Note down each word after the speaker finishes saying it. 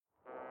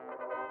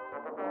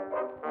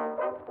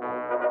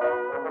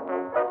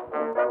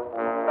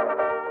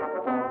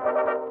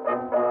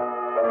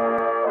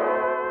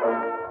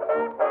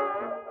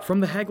From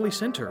the Hagley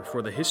Center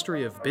for the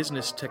History of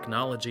Business,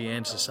 Technology,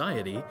 and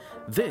Society,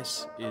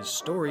 this is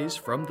Stories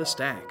from the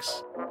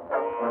Stacks.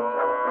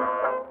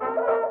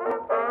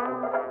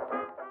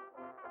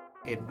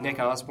 I'm Nick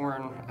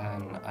Osborne,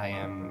 and I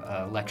am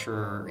a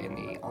lecturer in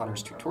the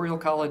Honors Tutorial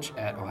College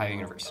at Ohio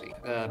University.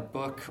 A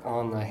book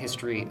on the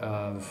history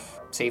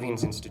of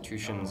savings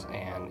institutions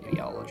and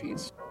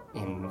ideologies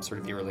in sort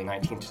of the early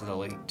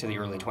 19th to the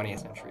early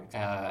 20th century.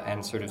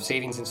 And sort of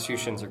savings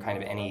institutions are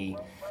kind of any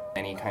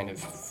kind of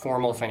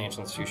formal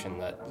financial institution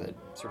that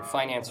sort of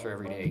finance for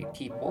everyday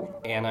people.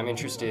 And I'm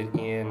interested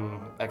in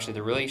actually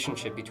the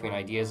relationship between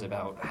ideas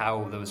about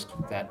how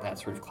that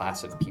sort of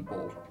class of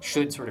people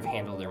should sort of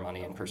handle their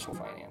money and personal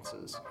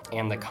finances,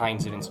 and the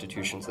kinds of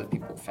institutions that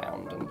people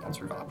found and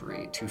sort of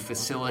operate to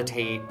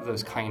facilitate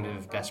those kind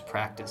of best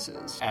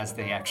practices. As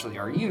they actually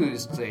are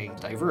used, they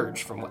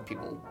diverge from what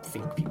people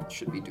think people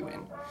should be doing.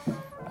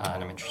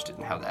 And I'm interested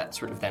in how that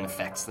sort of then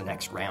affects the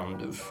next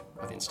round of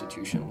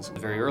institutions. The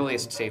very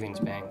earliest savings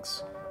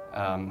banks,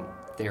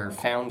 they're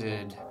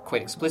founded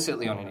quite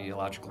explicitly on an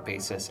ideological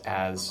basis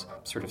as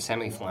sort of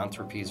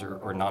semi-philanthropies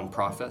or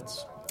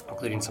non-profits,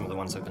 including some of the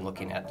ones I've been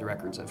looking at the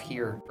records of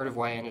here. Part of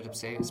why I ended up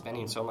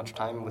spending so much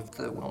time with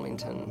the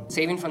Wilmington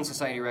Saving Fund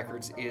Society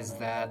records is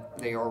that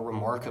they are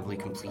remarkably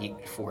complete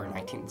for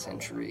 19th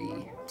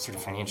century sort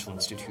of financial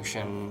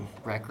institution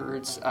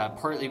records,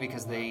 partly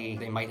because they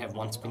might have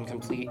once been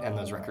complete and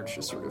those records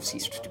just sort of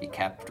ceased to be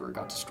kept or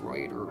got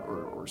destroyed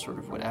or sort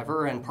of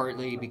whatever, and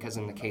partly because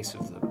in the case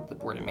of the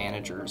Board of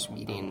Managers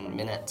meeting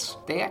minutes,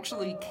 they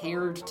actually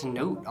cared to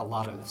note a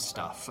lot of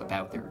stuff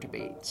about their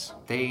debates.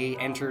 They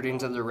entered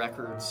into the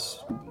records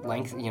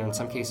length, in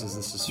some cases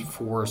this is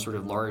 4 sort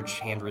of large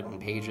handwritten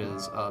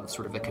pages of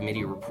sort of a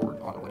committee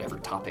report on whatever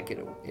topic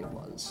it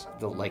was.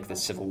 Like the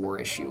Civil War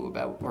issue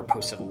or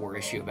post-Civil War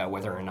issue about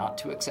whether or not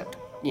to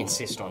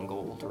insist on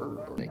gold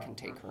or they can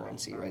take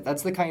currency, right?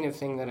 That's the kind of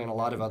thing that in a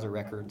lot of other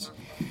records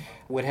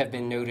would have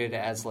been noted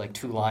as like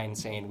 2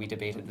 lines saying we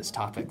debated this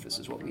topic, this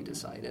is what we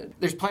decided.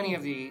 There's plenty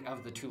of the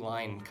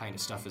 2-line kind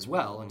of stuff as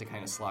well, and to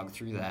kind of slog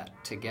through that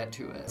to get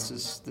to it.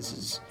 This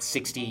is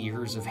 60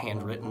 years of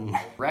handwritten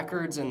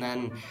records, and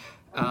then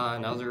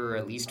another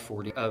at least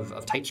 40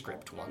 of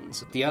typescript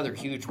ones. The other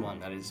huge one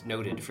that is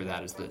noted for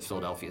that is the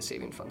Philadelphia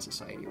Saving Fund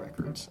Society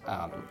records.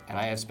 And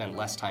I have spent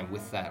less time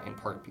with that in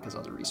part because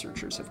other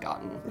researchers have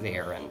gotten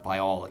there, and by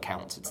all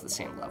accounts it's the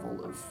same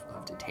level of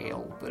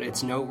detail. But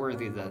it's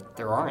noteworthy that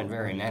there aren't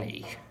very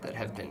many that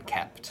have been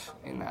kept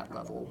in that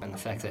level. And the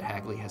fact that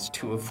Hagley has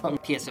 2 of them,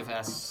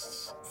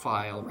 PSFS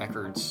file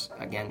records,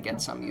 again,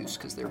 get some use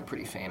because they're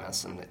pretty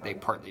famous, and they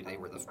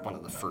were one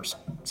of the first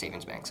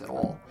savings banks at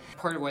all.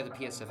 Part of why the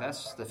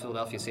PSFS, the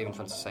Philadelphia Savings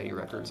Fund Society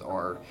records,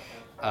 are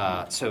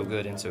so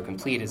good and so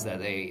complete is that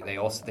they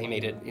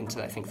made it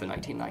into, I think, the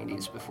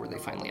 1990s before they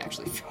finally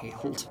actually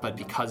failed. But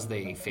because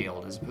they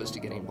failed, as opposed to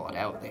getting bought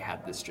out, they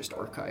had this just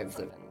archive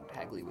that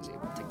Hagley was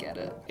able to get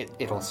it.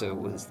 It also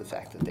was the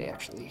fact that they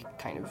actually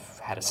kind of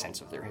had a sense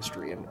of their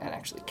history and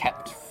actually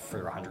kept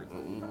for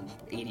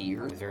 180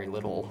 years with very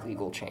little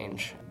legal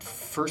change.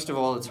 First of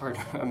all, it's hard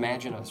to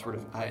imagine a sort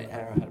of, I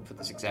don't know how to put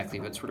this exactly,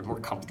 but sort of more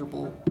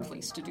comfortable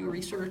place to do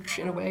research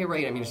in a way,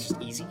 right? I mean, it's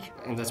just easy.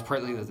 And that's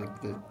partly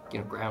the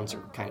grounds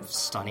are kind of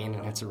stunning,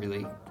 and it's a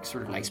really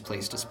sort of nice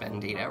place to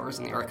spend 8 hours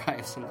in the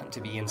archives, and then to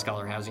be in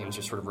scholar housing is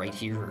just sort of right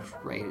here,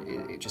 right?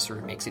 It just sort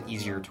of makes it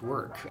easier to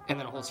work. And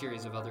then a whole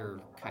series of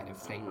other kind of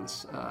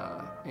things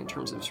in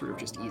terms of sort of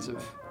just ease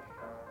of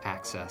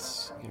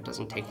access. It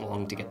doesn't take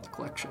long to get the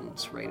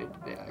collections, right?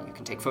 You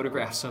can take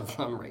photographs of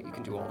them, right? You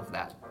can do all of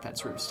that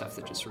sort of stuff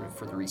that just sort of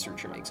for the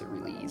researcher makes it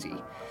really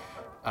easy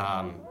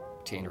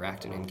to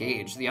interact and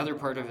engage. The other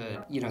part of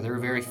it, there are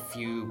very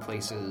few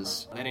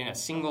places that in a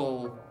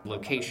single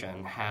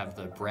location have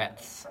the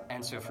breadth.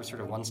 And so for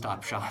sort of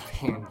one-stop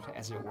shopping,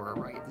 as it were,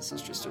 right, this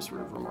is just a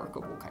sort of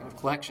remarkable kind of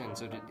collection.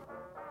 So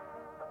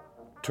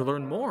to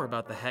learn more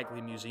about the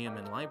Hagley Museum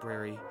and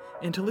Library,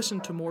 and to listen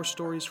to more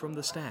stories from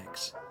the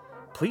Stacks,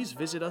 please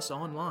visit us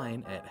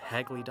online at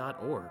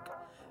hagley.org.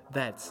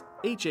 That's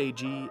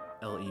HAGLEY.org.